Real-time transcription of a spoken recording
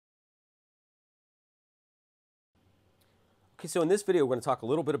Okay, so in this video we're going to talk a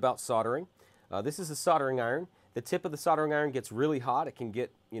little bit about soldering. This is a soldering iron. The tip of the soldering iron gets really hot. It can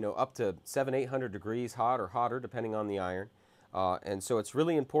get up to 700-800 degrees hot or hotter depending on the iron. And so it's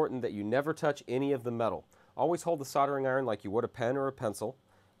really important that you never touch any of the metal. Always hold the soldering iron like you would a pen or a pencil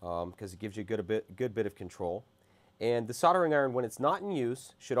because it gives you a good bit of control. And the soldering iron, when it's not in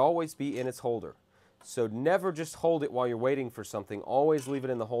use, should always be in its holder. So never just hold it while you're waiting for something. Always leave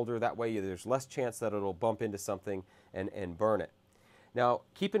it in the holder. That way there's less chance that it'll bump into something and burn it. Now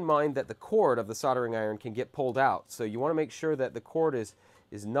keep in mind that the cord of the soldering iron can get pulled out. So you want to make sure that the cord is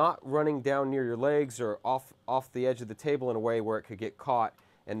not running down near your legs or off the edge of the table in a way where it could get caught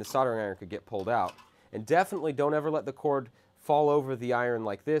and the soldering iron could get pulled out. And definitely don't ever let the cord fall over the iron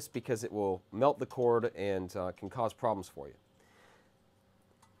like this because it will melt the cord and can cause problems for you.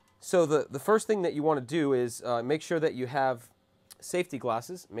 So the first thing that you want to do is make sure that you have safety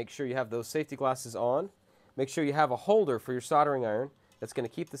glasses. Make sure you have those safety glasses on. Make sure you have a holder for your soldering iron that's going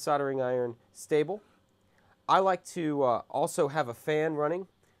to keep the soldering iron stable. I like to also have a fan running.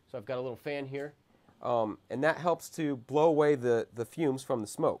 So I've got a little fan here. And that helps to blow away the fumes from the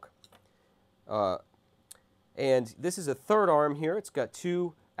smoke. And this is a third arm here. It's got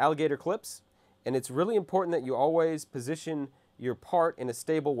two alligator clips. And it's really important that you always position your part in a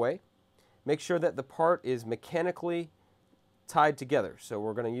stable way. Make sure that the part is mechanically tied together. So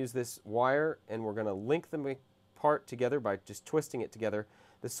we're going to use this wire and we're going to link the part together by just twisting it together.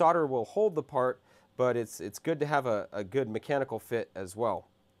 The solder will hold the part, but it's good to have a good mechanical fit as well.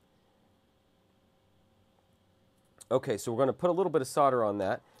 Okay, so we're going to put a little bit of solder on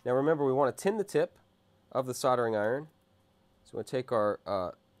that. Now remember, we want to tin the tip of the soldering iron. So we'll take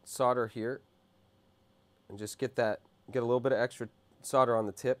our solder here and just get a little bit of extra solder on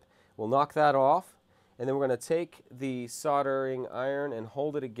the tip. We'll knock that off, and then we're going to take the soldering iron and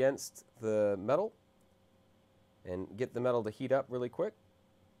hold it against the metal and get the metal to heat up really quick.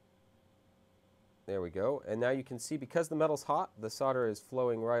 There we go. And now you can see, because the metal's hot, the solder is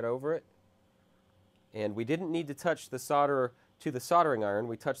flowing right over it. And we didn't need to touch the solder to the soldering iron.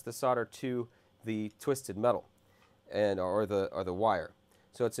 We touched the solder to the twisted metal or the wire.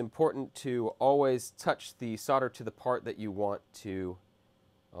 So it's important to always touch the solder to the part that you want to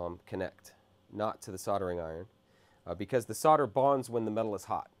connect, not to the soldering iron, because the solder bonds when the metal is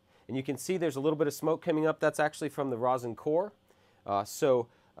hot. And you can see there's a little bit of smoke coming up. That's actually from the rosin core. So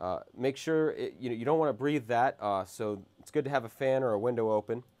make sure you don't want to breathe that. So it's good to have a fan or a window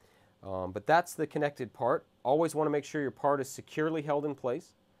open. But that's the connected part. Always want to make sure your part is securely held in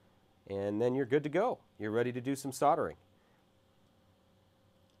place, and then you're good to go. You're ready to do some soldering.